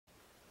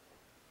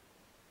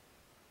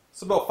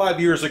So about 5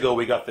 years ago,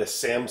 we got this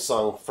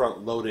Samsung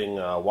front-loading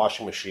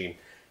washing machine,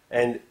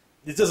 and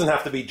it doesn't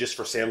have to be just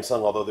for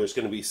Samsung, although there's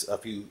going to be a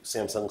few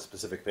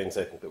Samsung-specific things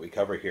I think that we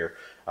cover here.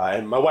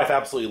 And my wife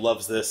absolutely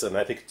loves this, and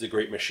I think it's a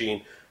great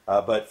machine.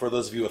 But for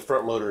those of you with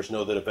front loaders,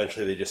 know that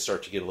eventually they just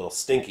start to get a little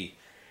stinky.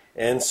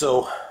 And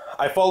so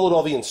I followed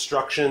all the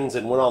instructions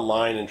and went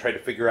online and tried to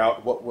figure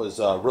out what was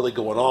really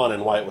going on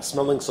and why it was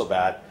smelling so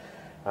bad.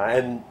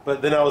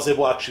 But then I was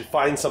able to actually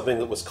find something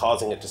that was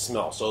causing it to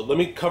smell. So let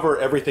me cover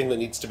everything that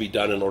needs to be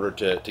done in order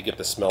to get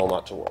the smell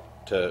not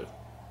to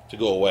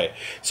go away.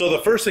 So the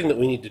first thing that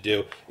we need to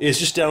do is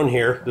just down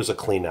here, there's a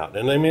clean out.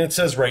 And I mean, it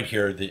says right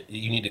here that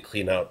you need to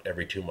clean out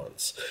every 2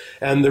 months.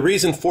 And the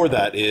reason for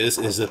that is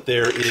that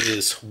there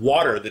is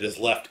water that is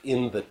left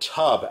in the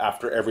tub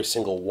after every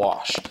single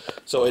wash.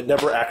 So it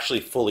never actually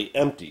fully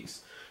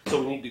empties.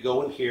 So we need to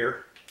go in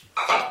here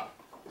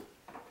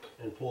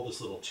and pull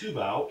this little tube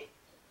out.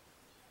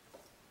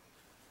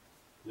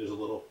 There's a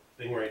little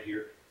thing right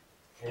here,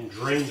 and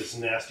drain this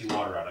nasty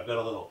water out. I've got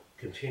a little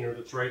container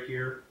that's right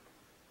here.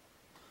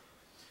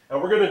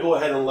 And we're going to go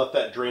ahead and let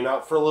that drain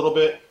out for a little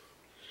bit.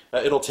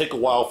 It'll take a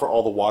while for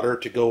all the water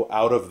to go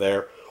out of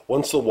there.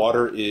 Once the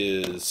water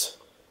is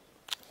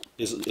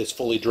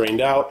fully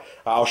drained out,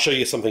 I'll show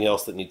you something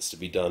else that needs to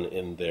be done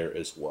in there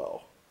as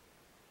well.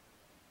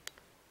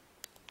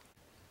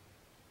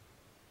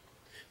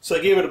 So I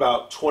gave it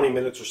about 20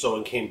 minutes or so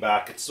and came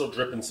back. It's still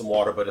dripping some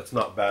water, but it's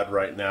not bad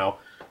right now.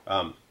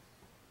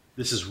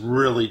 This is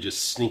really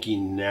just stinky,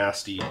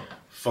 nasty,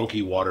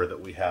 funky water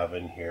that we have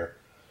in here.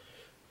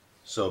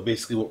 So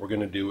basically what we're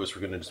going to do is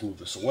we're going to just move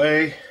this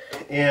away,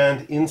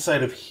 and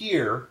inside of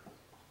here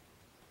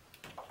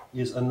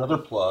is another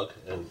plug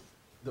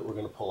that we're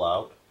going to pull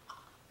out.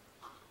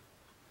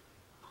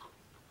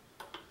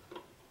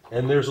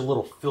 And there's a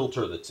little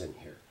filter that's in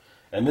here.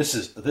 And this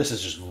is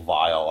just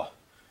vile.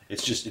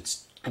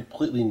 It's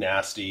completely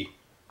nasty.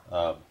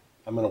 I'm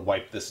going to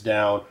wipe this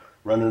down,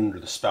 run it under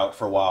the spout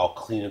for a while,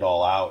 clean it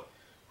all out,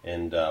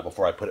 and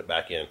before I put it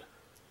back in.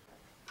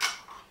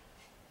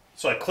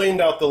 So I cleaned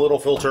out the little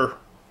filter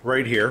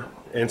right here,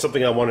 and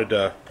something I wanted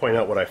to point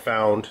out what I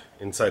found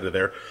inside of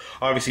there.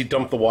 Obviously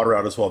dumped the water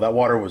out as well. That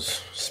water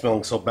was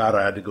smelling so bad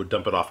I had to go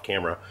dump it off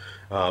camera.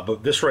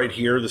 But this right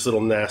here, this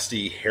little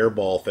nasty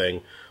hairball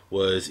thing,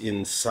 was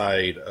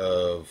inside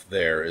of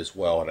there as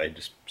well, and I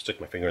just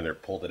stuck my finger in there,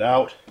 pulled it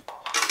out.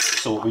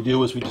 So what we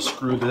do is we just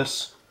screw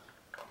this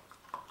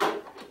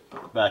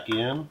back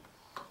in.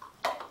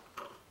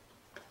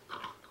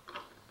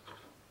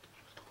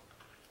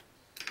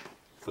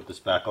 Put this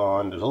back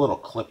on. There's a little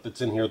clip that's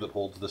in here that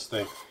holds this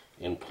thing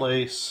in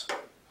place.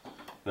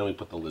 Then we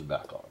put the lid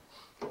back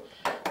on.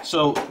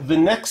 So the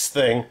next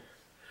thing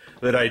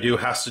that I do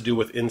has to do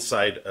with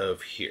inside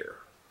of here.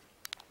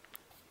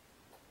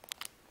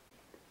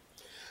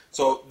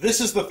 So this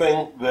is the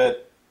thing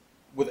that,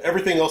 with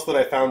everything else that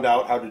I found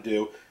out how to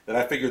do, that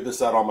I figured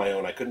this out on my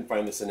own. I couldn't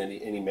find this in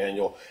any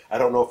manual. I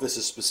don't know if this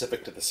is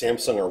specific to the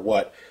Samsung or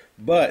what,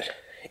 but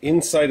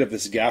inside of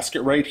this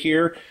gasket right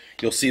here,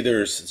 you'll see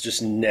there's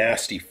just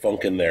nasty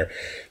funk in there.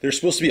 There's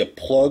supposed to be a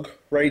plug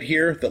right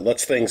here that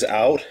lets things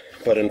out,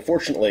 but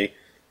unfortunately,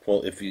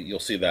 well, if you'll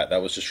see that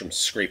was just from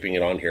scraping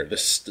it on here.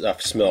 This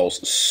stuff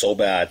smells so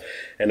bad,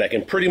 and I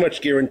can pretty much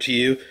guarantee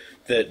you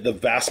that the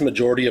vast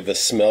majority of the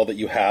smell that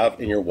you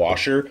have in your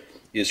washer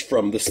is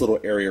from this little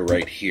area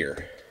right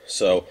here.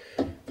 So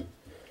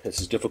this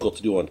is difficult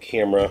to do on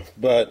camera,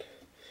 but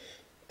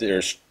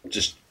there's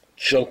just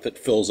junk that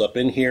fills up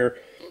in here,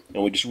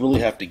 and we just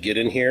really have to get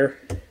in here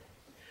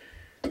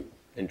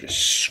and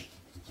just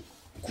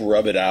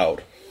scrub it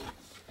out.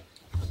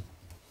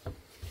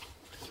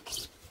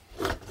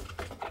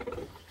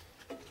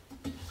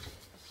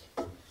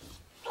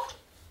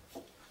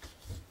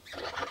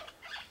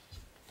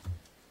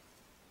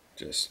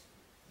 Just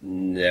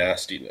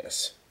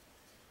nastiness.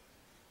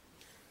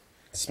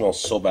 It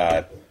smells so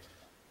bad.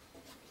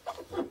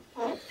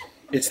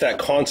 It's that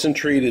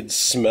concentrated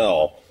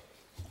smell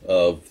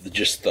of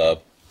just the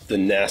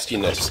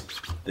nastiness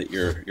that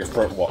your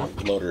front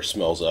loader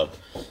smells of.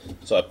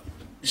 So I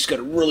just got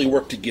to really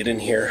work to get in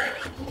here.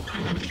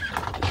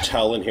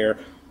 Towel in here.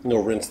 I'm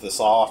going to rinse this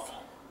off.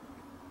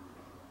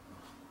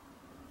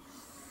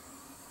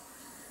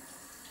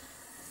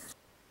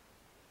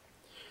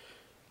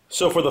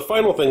 So for the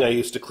final thing I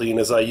use to clean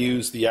is I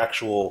use the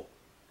actual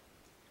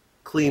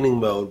cleaning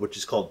mode, which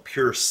is called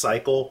Pure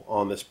Cycle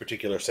on this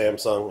particular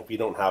Samsung. If you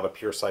don't have a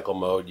Pure Cycle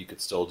mode, you could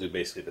still do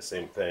basically the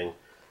same thing.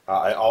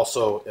 I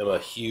also am a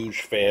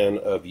huge fan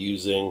of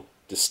using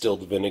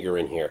distilled vinegar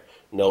in here.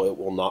 No, it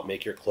will not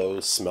make your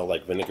clothes smell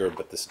like vinegar,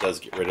 but this does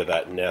get rid of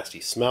that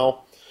nasty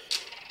smell.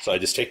 So I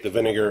just take the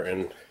vinegar,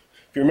 and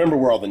if you remember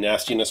where all the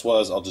nastiness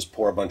was, I'll just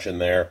pour a bunch in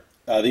there.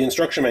 The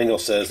instruction manual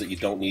says that you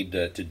don't need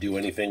to do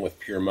anything with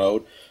pure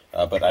mode,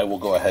 but I will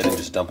go ahead and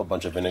just dump a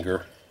bunch of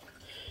vinegar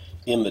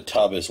in the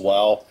tub as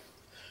well.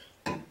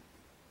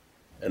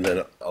 And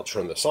then I'll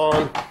turn this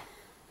on,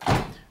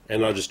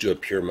 and I'll just do a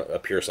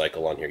pure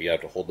cycle on here. You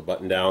have to hold the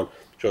button down.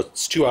 So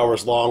it's 2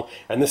 hours long,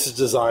 and this is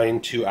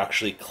designed to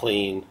actually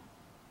clean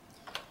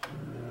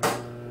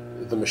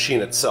the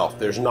machine itself.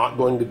 There's not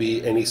going to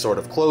be any sort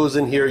of close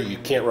in here. You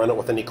can't run it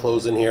with any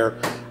close in here.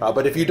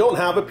 But if you don't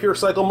have a pure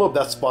cycle mode,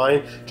 that's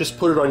fine. Just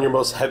put it on your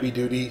most heavy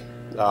duty,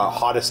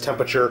 hottest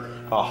temperature,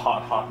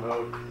 hot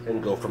mode,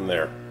 and go from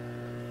there.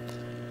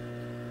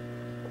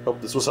 Hope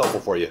this was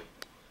helpful for you.